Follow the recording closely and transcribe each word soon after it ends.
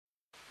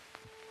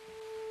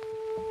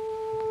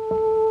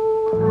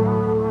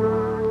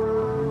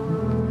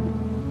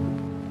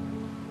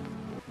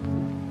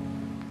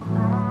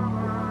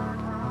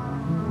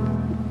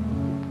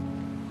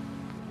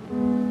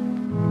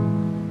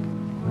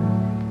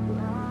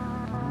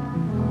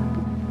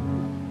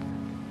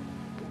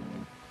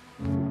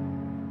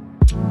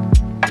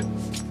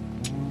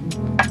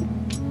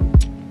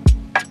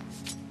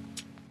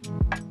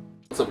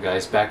up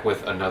guys, back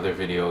with another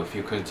video. If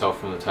you couldn't tell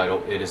from the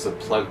title, it is a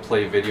plug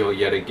play video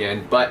yet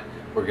again, but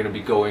we're going to be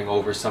going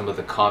over some of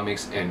the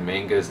comics and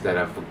mangas that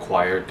I've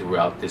acquired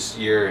throughout this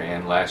year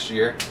and last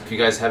year. If you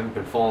guys haven't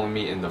been following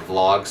me in the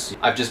vlogs,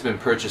 I've just been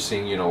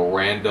purchasing, you know,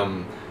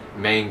 random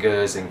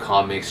mangas and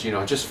comics, you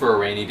know, just for a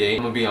rainy day.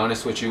 I'm gonna be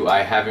honest with you,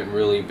 I haven't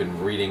really been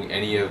reading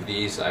any of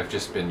these. I've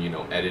just been, you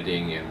know,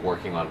 editing and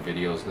working on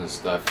videos and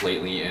stuff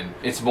lately, and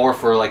it's more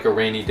for like a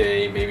rainy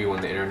day, maybe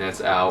when the internet's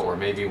out, or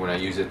maybe when I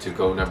use it to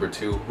go number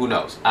 2, who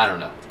knows, I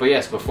don't know. But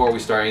yes, before we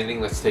start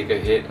anything, let's take a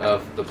hit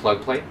of the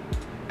plug play.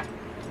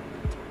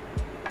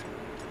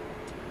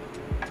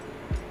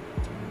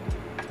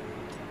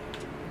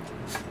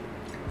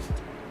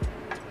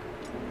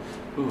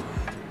 Ooh.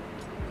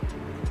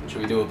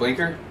 Should we do a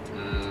blinker?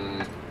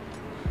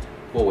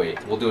 We'll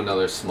wait. We'll do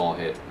another small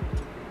hit.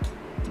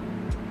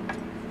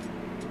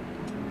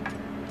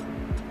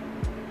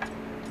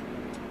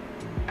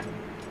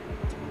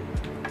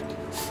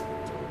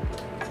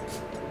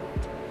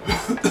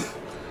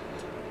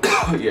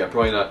 Yeah,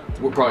 probably not.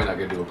 We're probably not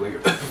gonna do a blinker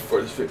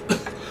for this video.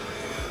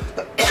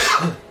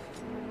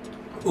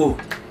 Ooh,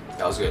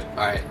 that was good. All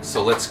right,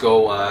 so let's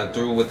go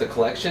through with the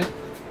collection.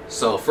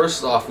 So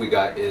first off, we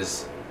got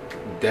is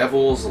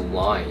Devil's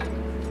Line.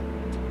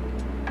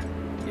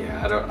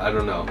 I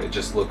don't know. It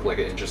just looked like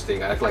an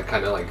interesting. I've like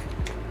kind of like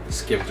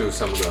skimmed through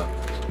some of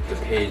the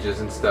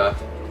pages and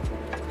stuff,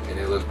 and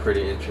it looked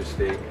pretty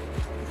interesting.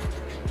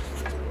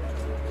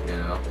 You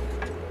know.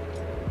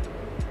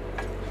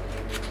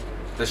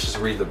 Let's just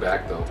read the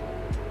back though.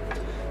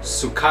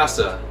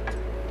 Tsukasa,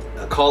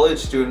 a college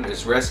student,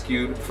 is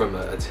rescued from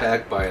an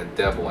attack by a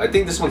devil. I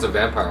think this one's a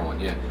vampire one.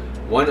 Yeah,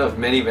 one of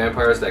many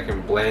vampires that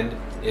can blend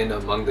in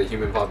among the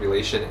human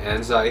population.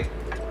 Anzai,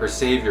 her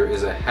savior,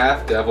 is a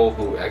half-devil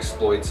who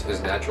exploits his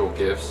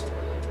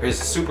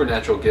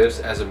supernatural gifts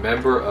as a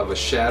member of a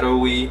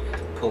shadowy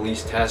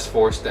police task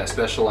force that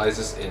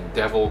specializes in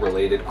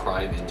devil-related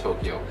crime in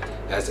Tokyo.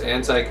 As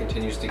Anzai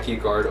continues to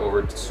keep guard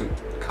over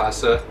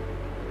Tsukasa,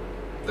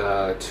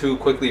 the two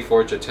quickly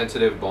forge a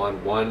tentative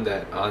bond, one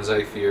that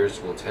Anzai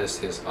fears will test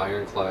his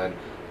ironclad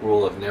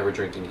rule of never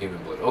drinking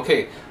human blood.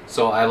 Okay,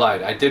 so I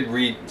lied. I did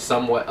read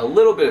a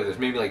little bit of this,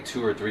 maybe like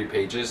 2 or 3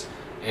 pages.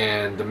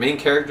 And the main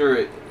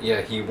character,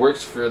 yeah, he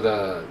works for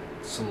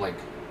some like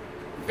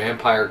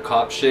vampire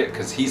cop shit,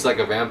 because he's like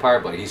a vampire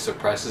but he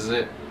suppresses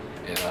it,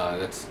 and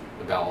that's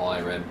about all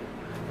I read.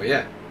 But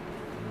yeah,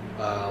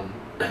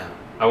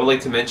 I would like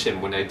to mention,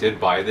 when I did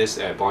buy this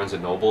at Barnes &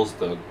 Noble's,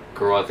 the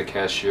girl at the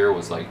cashier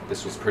was like,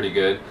 this was pretty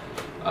good,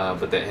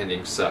 but the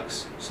ending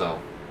sucks.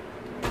 So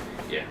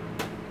yeah.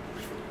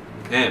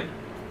 And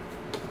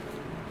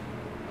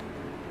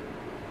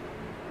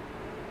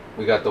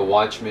we got the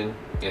Watchmen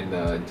in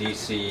the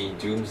DC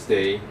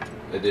Doomsday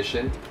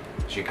edition,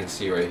 as you can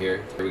see right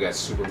here. We got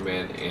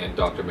Superman and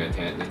Dr.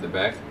 Manhattan in the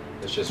back.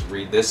 Let's just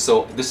read this.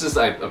 So this is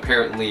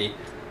apparently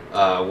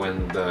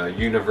when the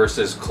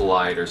universes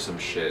collide or some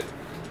shit.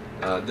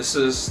 Let's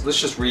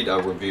just read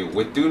a review.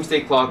 With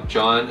Doomsday Clock,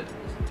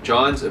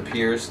 Johns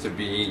appears to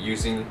be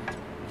using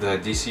the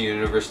DC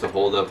universe to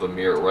hold up a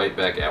mirror right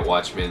back at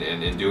Watchmen,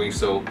 and in doing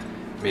so,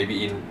 maybe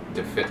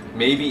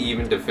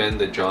even defend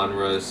the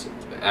genre's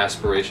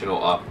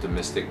aspirational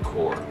optimistic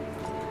core,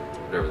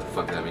 whatever the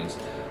fuck that means.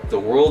 The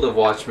world of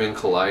Watchmen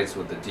collides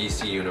with the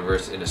DC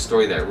universe in a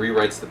story that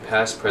rewrites the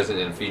past, present,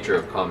 and future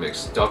of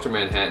comics. Dr.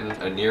 Manhattan,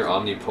 a near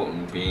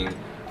omnipotent being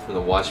from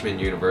the Watchmen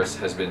universe,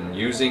 has been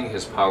using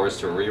his powers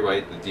to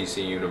rewrite the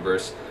DC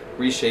universe,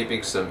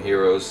 reshaping some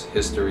heroes'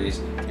 histories,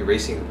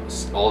 erasing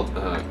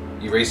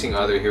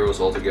other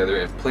heroes altogether,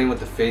 and playing with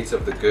the fates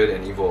of the good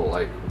and evil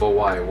alike. But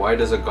why? Why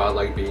does a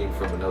godlike being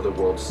from another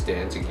world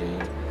stand to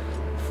gain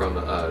from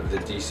the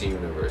DC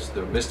universe?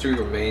 The mystery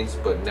remains,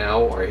 but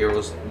now our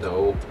heroes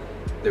know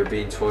they're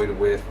being toyed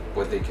with.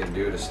 What they can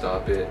do to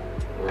stop it,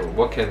 or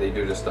what can they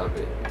do to stop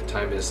it?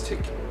 Time is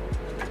ticking.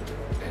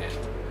 And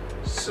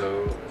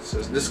so it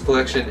says this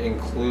collection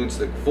includes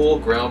the full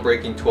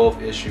groundbreaking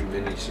 12-issue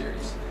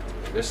miniseries.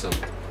 There's some.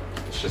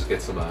 Let's just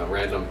get some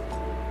random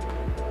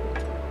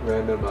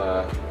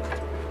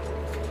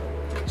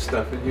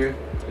stuff in here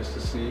just to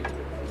see.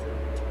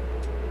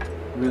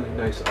 Really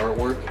nice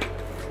artwork.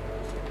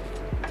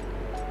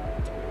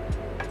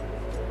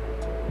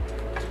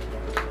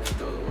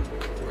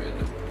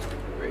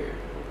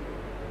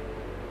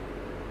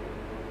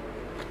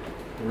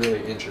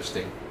 Really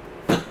interesting.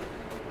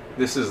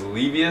 This is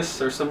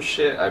Levius or some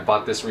shit. I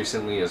bought this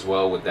recently as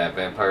well with that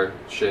vampire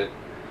shit,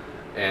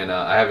 and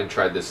I haven't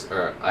tried this,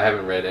 or I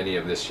haven't read any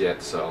of this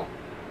yet. So,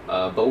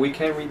 but we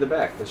can read the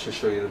back. Let's just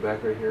show you the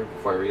back right here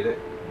before I read it.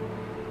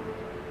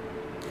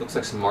 Looks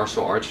like some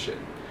martial arts shit.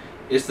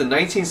 It's the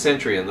 19th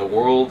century and the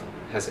world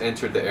has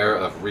entered the era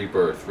of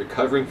rebirth.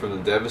 Recovering from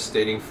the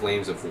devastating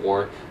flames of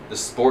war, the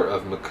sport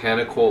of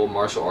mechanical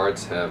martial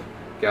arts have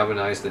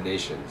galvanized the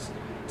nations.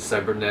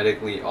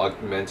 Cybernetically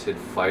augmented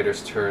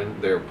fighters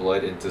turn their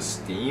blood into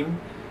steam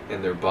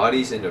and their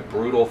bodies into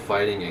brutal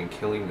fighting and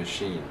killing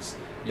machines.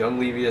 Young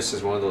Levius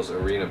is one of those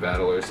arena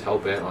battlers,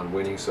 hell-bent on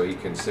winning so he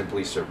can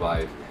simply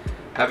survive.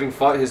 Having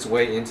fought his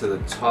way into the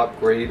top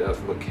grade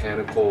of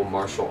mechanical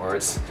martial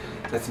arts,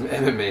 that's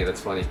MMA,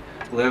 that's funny,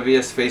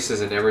 Levius faces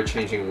an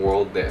ever-changing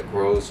world that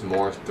grows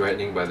more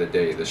threatening by the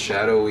day. The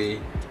shadowy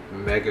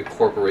mega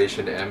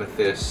corporation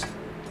Amethyst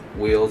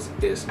wields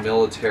its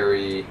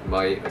military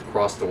might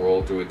across the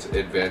world through its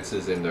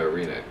advances in the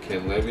arena.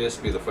 Can Levius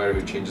be the fighter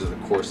who changes the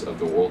course of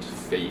the world's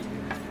fate?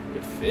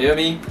 You feel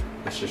me?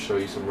 Let's just show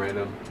you some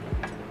random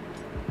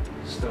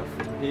stuff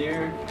from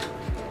here.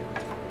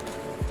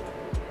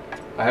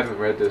 I haven't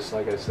read this,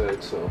 like I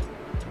said, so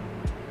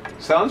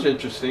sounds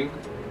interesting.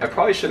 I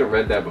probably should have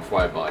read that before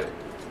I bought it.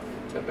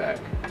 The back.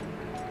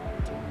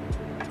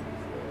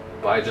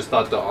 But I just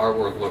thought the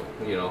artwork looked,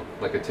 you know,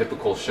 like a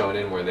typical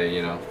shonen where they,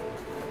 you know,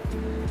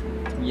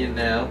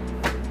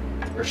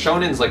 or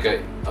shonen's like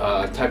a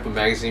type of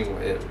magazine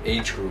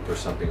age group or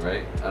something,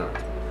 right? I don't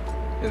know.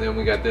 And then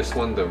we got this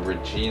one, the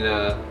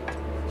Regina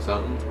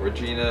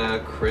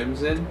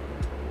Crimson.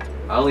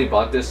 I only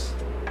bought this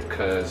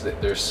because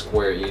there's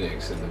Square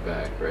Enix in the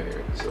back right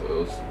here, so it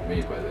was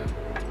made by them.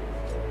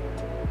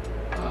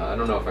 I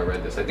don't know if I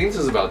read this. I think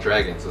this is about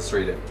dragons. Let's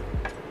read it.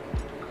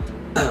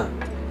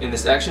 In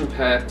this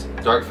action-packed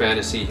dark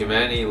fantasy,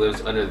 humanity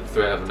lives under the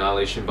threat of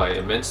annihilation by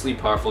immensely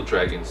powerful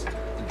dragons.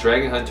 The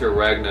dragon hunter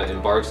Ragna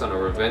embarks on a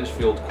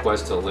revenge-fueled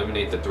quest to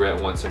eliminate the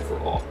threat once and for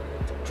all.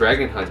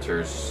 Dragon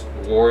hunters,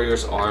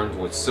 warriors armed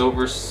with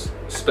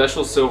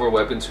special silver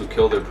weapons who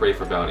kill their prey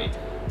for bounty.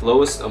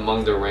 Lowest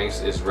among their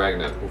ranks is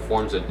Ragna, who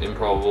forms an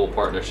improbable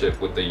partnership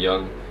with the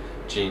young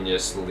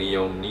genius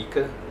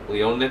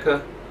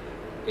Leonica,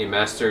 a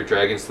master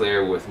dragon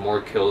slayer with more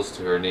kills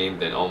to her name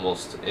than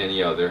almost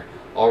any other.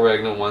 All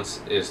Ragnar wants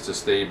is to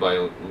stay by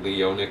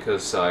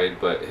Leonica's side,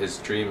 but his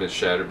dream is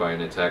shattered by an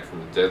attack from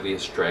the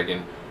deadliest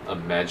dragon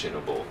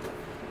imaginable.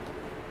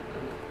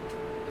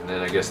 And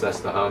then I guess that's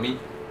the Hami.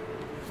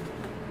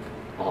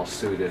 All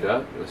suited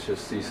up. Let's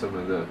just see some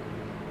of the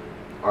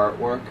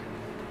artwork.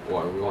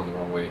 Well, we're going the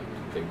wrong way,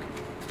 I think.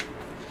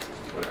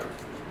 Whatever.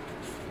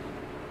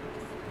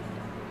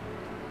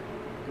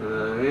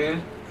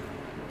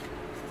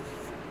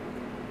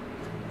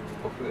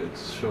 Hopefully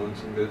it's showing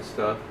some good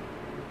stuff.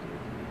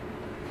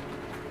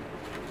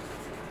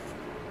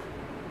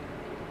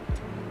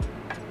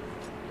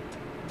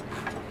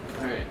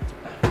 Alright.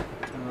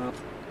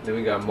 Then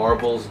we got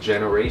Marvel's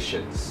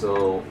Generations.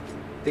 So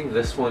I think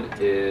this one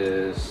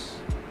is,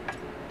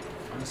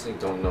 honestly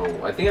don't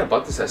know. I think I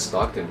bought this at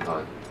Stockton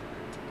Con.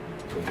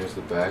 So here's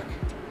the back.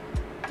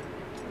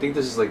 I think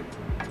this is like,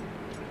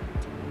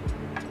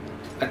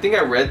 I think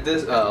I read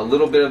this, a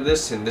little bit of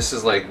this, and this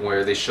is like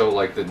where they show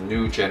like the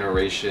new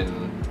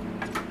generation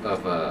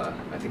of,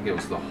 I think it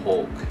was the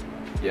Hulk.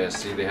 Yeah,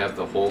 see they have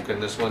the Hulk in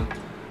this one.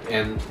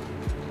 And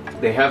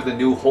they have the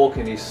new Hulk,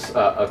 and he's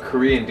a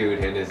Korean dude,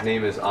 and his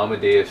name is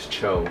Amadeus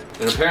Cho.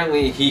 And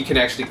apparently he can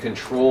actually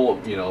control,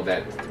 you know,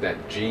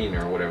 that gene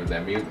or whatever,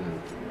 that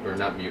mutant, or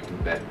not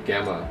mutant, that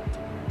gamma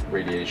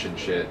radiation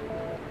shit.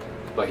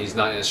 But he's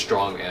not as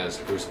strong as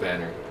Bruce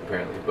Banner,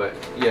 apparently. But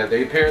yeah,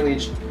 they apparently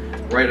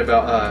write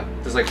about,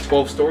 there's like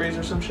 12 stories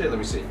or some shit, let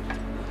me see.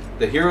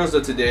 The heroes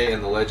of today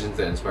and the legends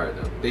that inspired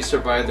them. They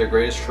survived their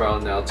greatest trial.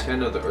 Now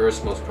 10 of the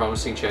Earth's most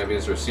promising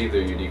champions receive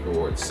their unique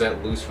rewards.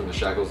 Set loose from the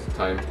shackles of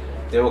time,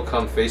 they will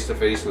come face to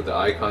face with the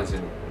icons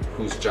in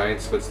whose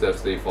giants'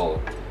 footsteps they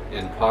follow,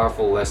 and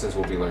powerful lessons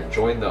will be learned.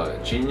 Join the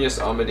genius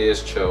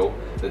Amadeus Cho,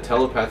 the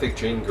telepathic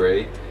Jean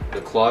Grey,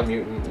 the clawed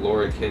mutant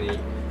Laura Kinney,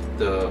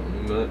 the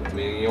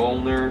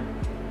Mjolnir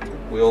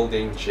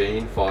wielding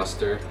Jane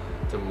Foster,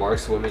 the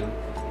markswoman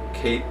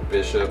Kate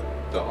Bishop,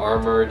 the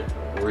armored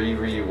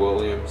Riri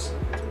Williams,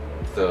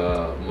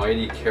 the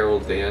mighty Carol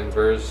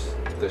Danvers,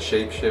 the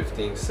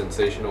shape-shifting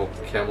sensational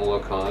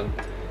Kamala Khan,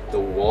 the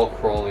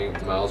wall-crawling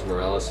Miles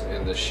Morales,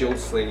 and the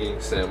shield-slinging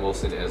Sam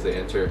Wilson as they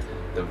enter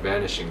the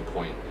vanishing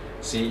point.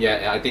 See,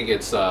 yeah, I think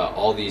it's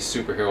all these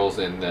superheroes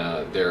and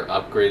they're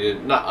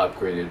upgraded, not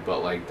upgraded,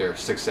 but like their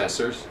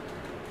successors.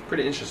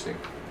 Pretty interesting.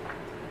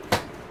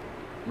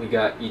 We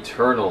got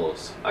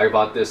Eternals. I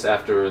bought this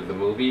after the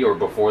movie or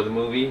before the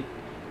movie.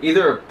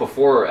 Either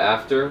before or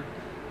after.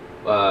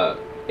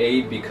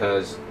 A,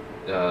 because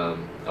I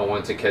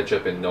wanted to catch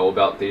up and know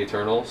about the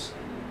Eternals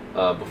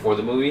before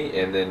the movie,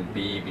 and then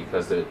B,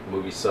 because the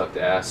movie sucked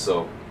ass,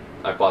 so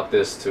I bought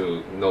this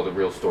to know the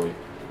real story.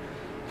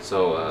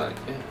 So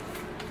yeah,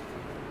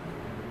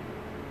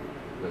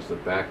 there's the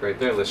back right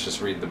there. Let's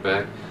just read the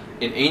back.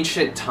 In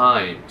ancient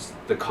times,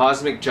 the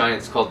cosmic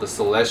giants called the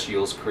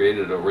Celestials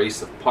created a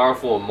race of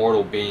powerful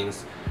immortal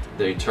beings,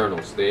 the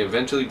Eternals. They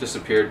eventually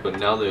disappeared, but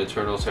now the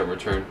Eternals have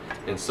returned,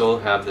 and so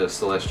have the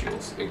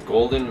Celestials. A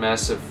golden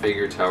massive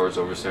figure towers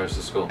over San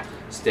Francisco,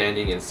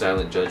 standing in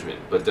silent judgment.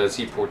 But does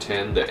he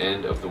portend the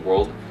end of the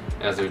world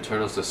as the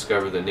Eternals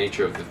discover the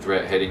nature of the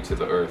threat heading to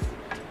the Earth?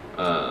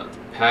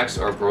 Pacts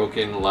are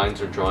broken,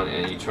 lines are drawn,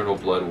 and eternal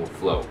blood will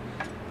flow.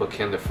 But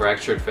can the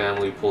fractured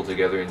family pull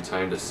together in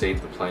time to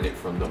save the planet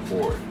from the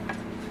Horde?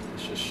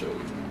 Let's just show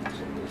you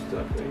some of this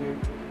stuff right here.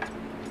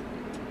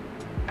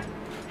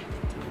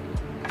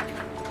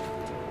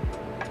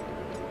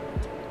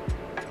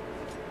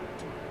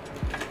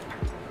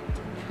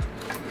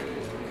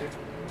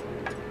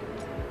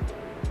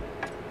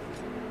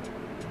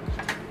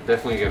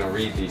 definitely gonna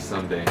read these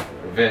someday,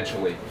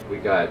 eventually. We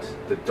got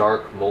the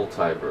Dark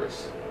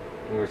Multiverse.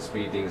 I'm gonna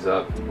speed things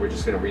up. We're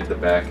just gonna read the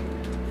back.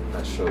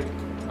 I'll show you.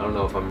 I don't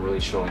know if I'm really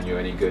showing you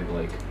any good,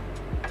 like,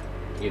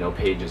 you know,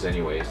 pages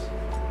anyways.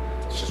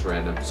 It's just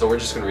random. So we're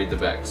just gonna read the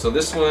back. So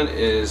this one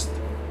is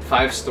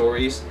 5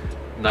 stories.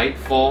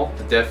 Nightfall,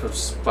 the death of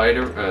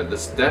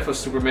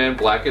Superman,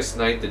 Blackest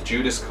Night, the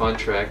Judas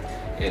Contract,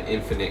 and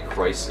Infinite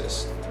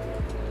Crisis.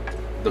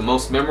 The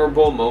most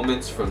memorable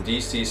moments from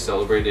DC's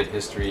celebrated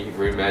history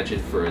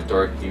reimagined for a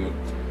dark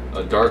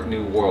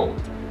new world.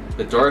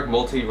 The Dark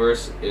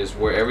Multiverse is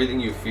where everything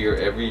you fear,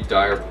 every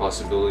dire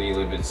possibility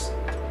lives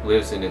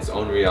in its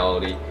own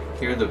reality.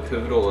 Here the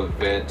pivotal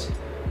event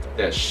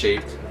that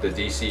shaped the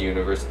DC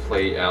universe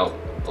play out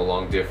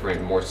along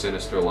different, more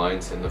sinister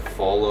lines and the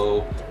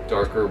follow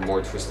darker,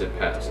 more twisted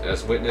paths.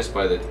 As witnessed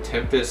by the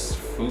Tempest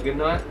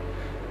Fugonaut,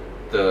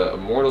 the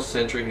immortal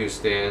sentry who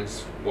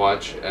stands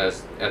watch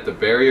at the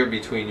barrier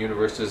between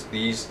universes,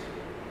 these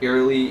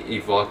eerily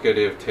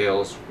evocative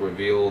tales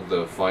reveal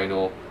the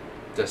final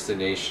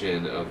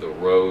destination of the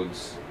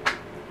roads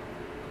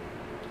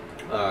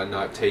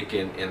not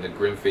taken and the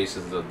grim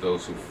faces of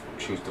those who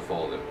choose to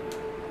follow them.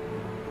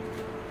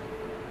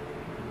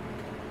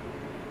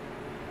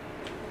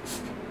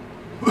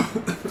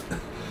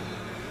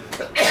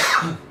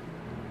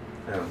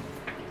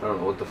 I don't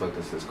know what the fuck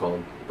this is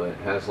called, but it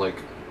has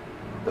like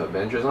the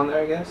Avengers on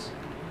there, I guess.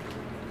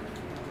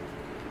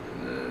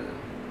 And then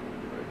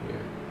right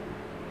here.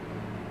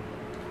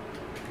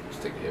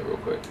 Just take a hit real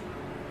quick.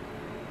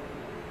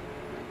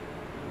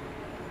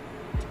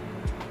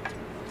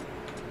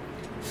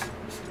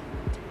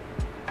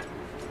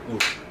 Ooh.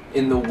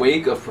 In the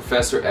wake of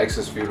Professor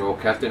X's funeral,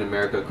 Captain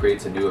America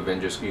creates a new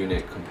Avengers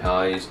unit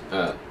composed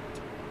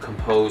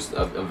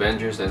of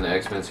Avengers and the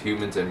X-Men's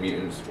humans and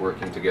mutants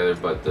working together,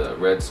 but the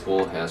Red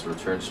Skull has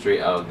returned straight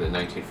out of the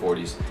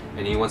 1940s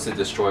and he wants to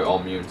destroy all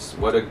mutants.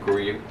 What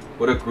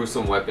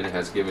gruesome weapon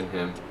has given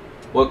him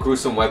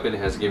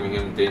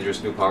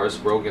dangerous new powers?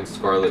 Rogue and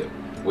Scarlet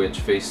Witch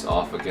face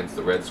off against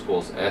the Red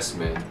Skull's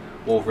S-Men.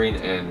 Wolverine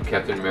and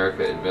Captain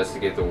America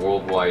investigate the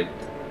worldwide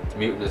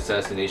mutant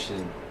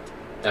assassination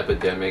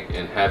epidemic,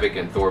 and Havoc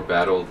and Thor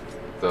battle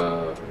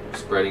the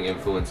spreading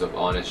influence of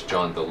Honest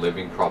John, the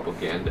living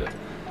propaganda.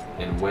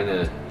 And when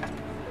an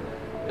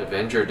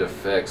Avenger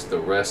defects, the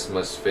rest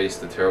must face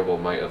the terrible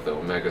might of the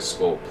Omega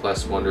Skull.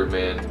 Plus Wonder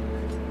Man,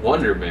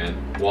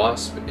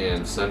 Wasp,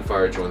 and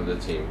Sunfire join the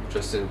team,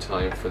 just in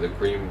time for the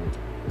Green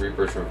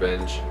Reaper's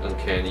revenge.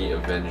 Uncanny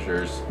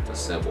Avengers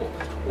assemble.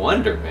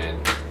 Wonder Man?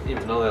 I didn't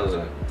even know that was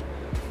a...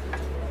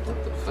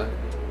 What the fuck?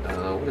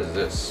 What is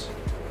this?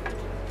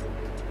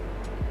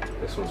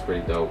 This one's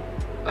pretty dope.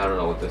 I don't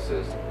know what this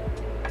is,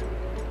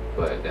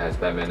 but it has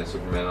Batman and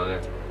Superman on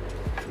it.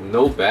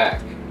 No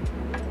back.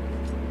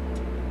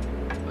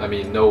 I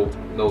mean, no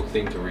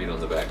thing to read on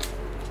the back.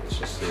 Let's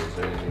just see, is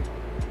there anything?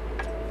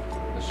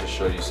 Let's just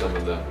show you some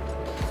of the...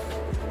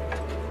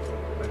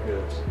 I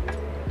guess.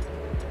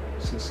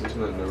 Since there's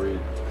nothing to read.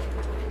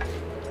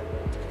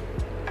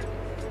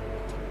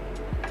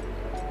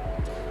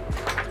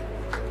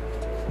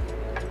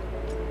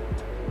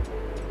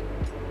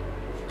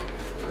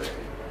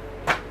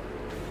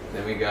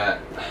 Then we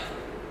got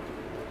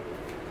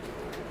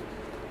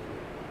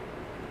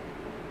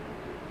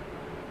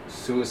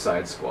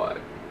Suicide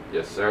Squad.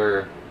 Yes,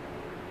 sir.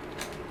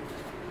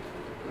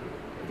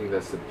 I think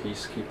that's the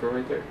Peacekeeper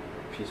right there.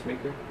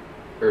 Peacemaker?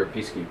 Or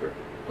Peacekeeper.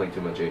 Playing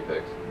too much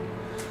Apex.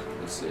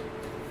 Let's see.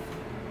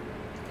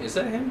 Is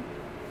that him?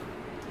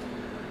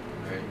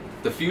 Alright.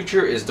 The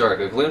future is dark.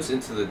 A glimpse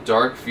into the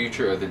dark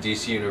future of the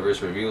DC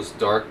Universe reveals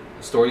dark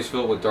stories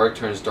filled with dark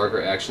turns,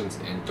 darker actions,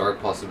 and dark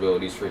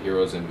possibilities for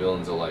heroes and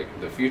villains alike.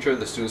 The future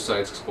of the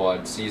Suicide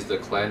Squad sees the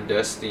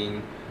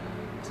clandestine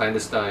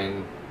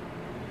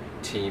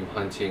team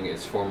hunting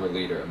its former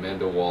leader,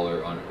 Amanda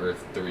Waller, on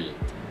Earth 3.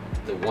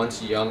 The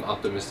once young,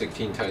 optimistic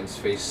Teen Titans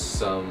face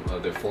some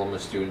of their former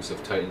students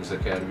of Titans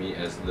Academy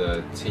as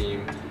they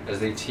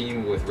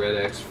team with Red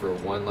X for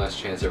one last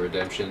chance at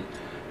redemption.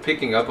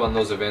 Picking up on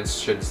those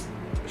events,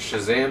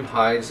 Shazam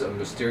hides a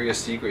mysterious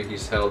secret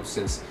he's held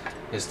since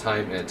his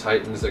time at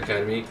Titans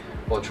Academy,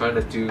 while trying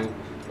to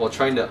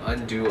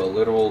undo a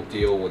literal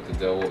deal with the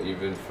devil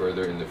even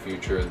further in the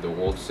future. The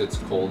world sits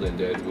cold and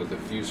dead, with a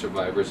few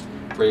survivors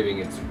braving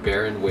its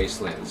barren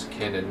wastelands.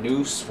 Can a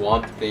new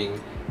Swamp Thing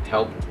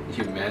help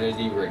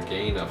humanity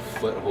regain a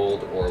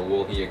foothold, or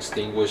will he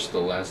extinguish the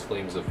last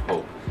flames of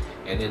hope?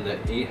 And in the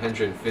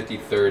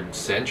 853rd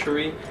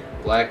century,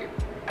 Black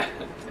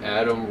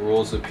Adam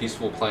rules the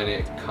peaceful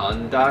planet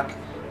Kahndaq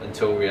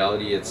until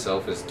reality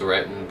itself is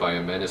threatened by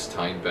a menace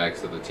tying back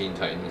to the Teen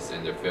Titans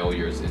and their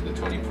failures in the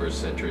 21st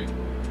century.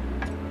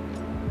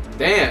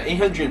 Damn,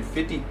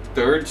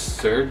 853rd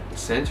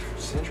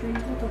century?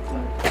 What the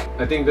fuck?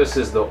 I think this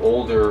is the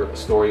older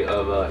story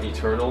of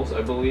Eternals,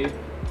 I believe.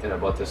 And I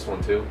bought this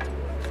one too. You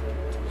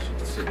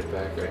can see the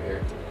back right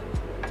here.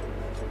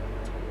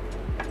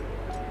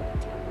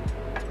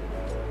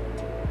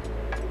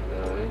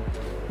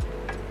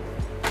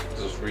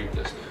 Let's just read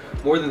this.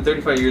 More than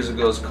 35 years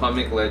ago,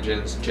 comic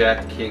legends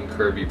Jack King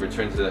Kirby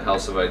returned to the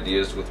House of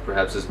Ideas with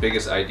perhaps his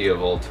biggest idea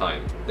of all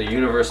time, the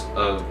universe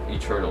of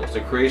Eternals. The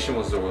creation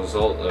was the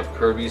result of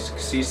Kirby's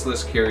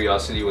ceaseless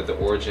curiosity with the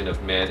origin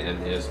of man and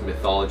his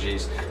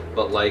mythologies,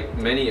 but like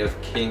many of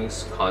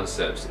King's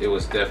concepts, it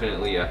was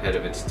definitely ahead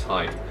of its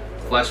time.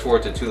 Flash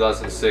forward to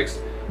 2006,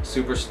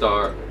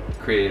 superstar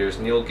creators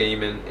Neil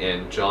Gaiman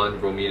and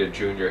John Romita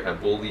Jr. have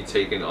boldly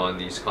taken on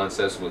these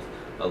concepts with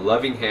a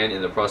loving hand,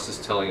 in the process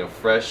telling a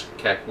fresh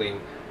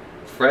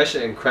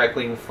and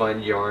crackling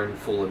fun yarn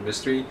full of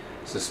mystery,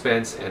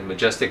 suspense, and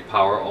majestic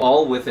power,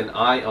 all with an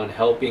eye on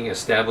helping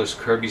establish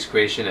Kirby's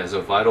creation as a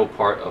vital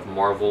part of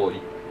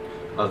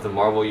the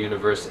Marvel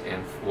Universe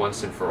and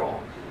once and for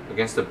all.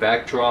 Against the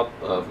backdrop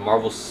of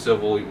Marvel's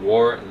Civil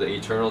War, the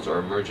Eternals are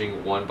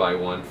emerging one by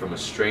one from a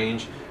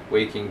strange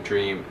waking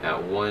dream,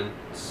 at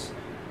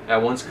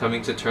once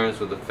coming to terms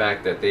with the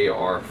fact that they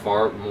are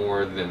far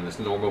more than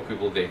the normal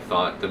people they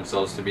thought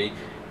themselves to be.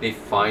 They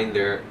find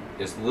there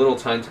is little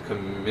time to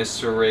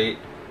commiserate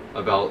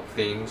about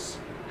things.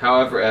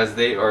 However, as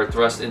they are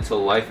thrust into a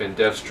life and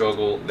death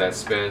struggle that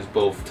spans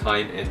both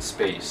time and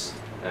space.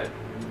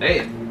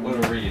 Hey,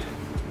 what a read.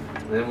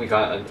 And then we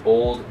got an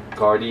old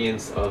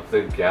Guardians of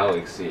the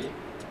Galaxy.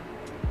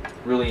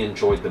 Really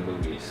enjoyed the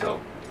movie, so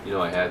you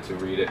know I had to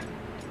read it.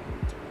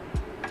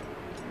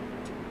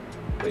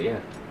 But yeah,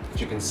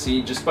 as you can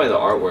see just by the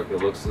artwork, it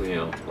looks, you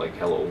know, like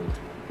hella old.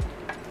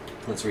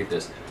 Let's read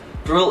this.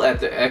 Thrill at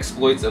the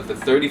exploits of the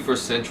 31st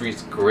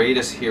century's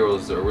greatest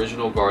heroes, the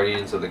original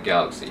Guardians of the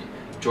Galaxy.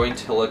 Join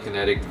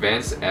telekinetic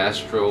Vance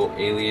Astro,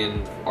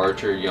 Alien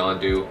Archer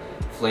Yondu,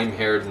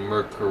 flame-haired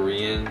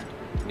Mercurian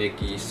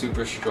Nikki,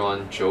 super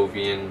strong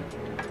Jovian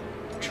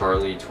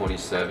Charlie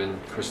 27,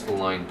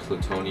 crystalline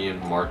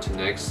Plutonian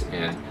Martinex,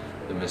 and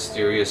the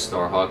mysterious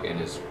Starhawk and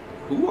his...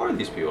 Who are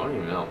these people? I don't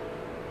even know.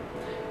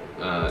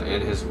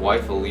 And his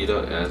wife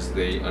Alita, as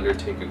they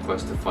undertake a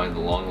quest to find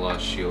the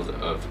long-lost shield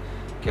of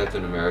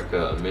Captain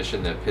America, a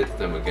mission that pits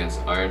them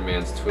against Iron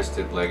Man's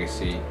twisted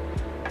legacy,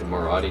 the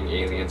marauding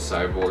alien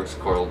cyborgs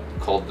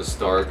called the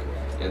Stark,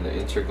 and the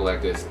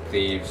intergalactic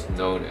thieves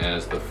known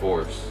as the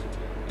Force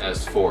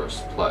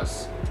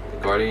Plus. The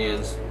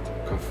Guardians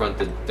confront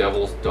the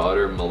Devil's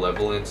Daughter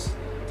Malevolence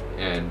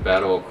and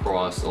battle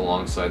across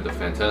alongside the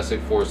Fantastic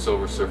Four,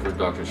 Silver Surfer,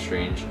 Doctor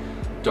Strange,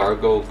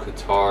 Dargo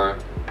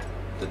Katar,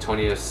 the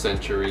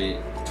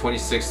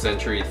 26th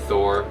century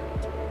Thor,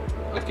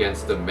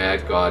 against the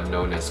mad god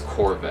known as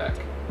Korvac.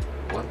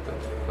 What the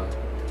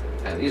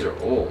fuck? Man, these are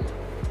old.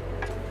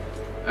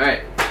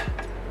 Alright,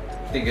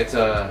 I think it's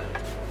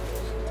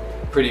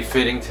pretty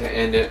fitting to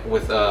end it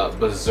with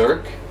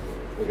Berserk.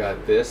 We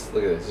got this.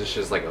 Look at this. It's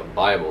just like a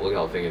Bible. Look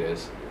how big it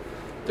is.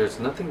 There's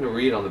nothing to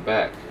read on the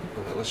back.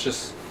 Let's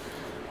just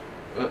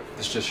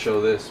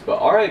show this. But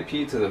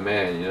R.I.P. to the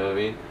man. You know what I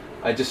mean?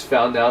 I just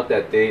found out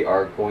that they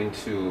are going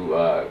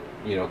to,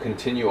 you know,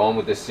 continue on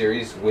with the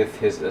series with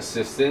his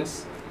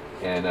assistants,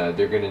 and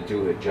they're gonna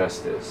do it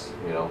justice.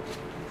 You know.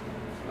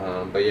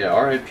 But yeah,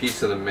 R.I.P.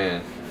 to the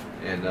man.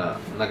 And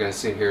I'm not gonna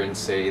sit here and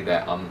say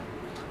that I'm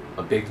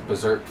a big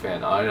Berserk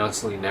fan. I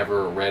honestly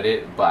never read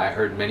it, but I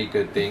heard many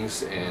good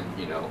things, and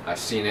you know, I've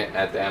seen it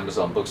at the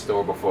Amazon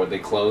bookstore before they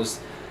closed,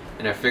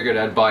 and I figured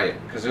I'd buy it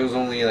because it was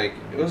only like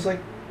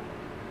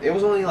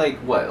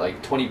what,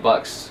 like 20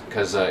 bucks,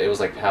 because it was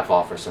like half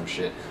off or some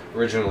shit.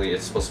 Originally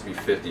it's supposed to be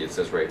 50, it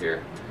says right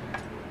here.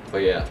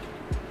 But yeah,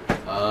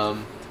 I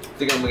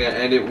think I'm gonna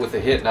end it with a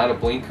hit, not a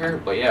blinker.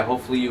 But yeah,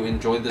 hopefully you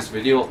enjoyed this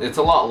video. It's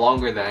a lot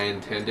longer than I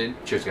intended.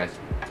 Cheers, guys.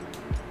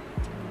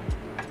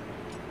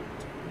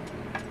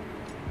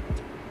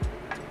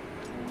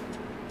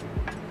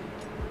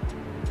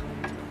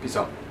 Peace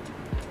out.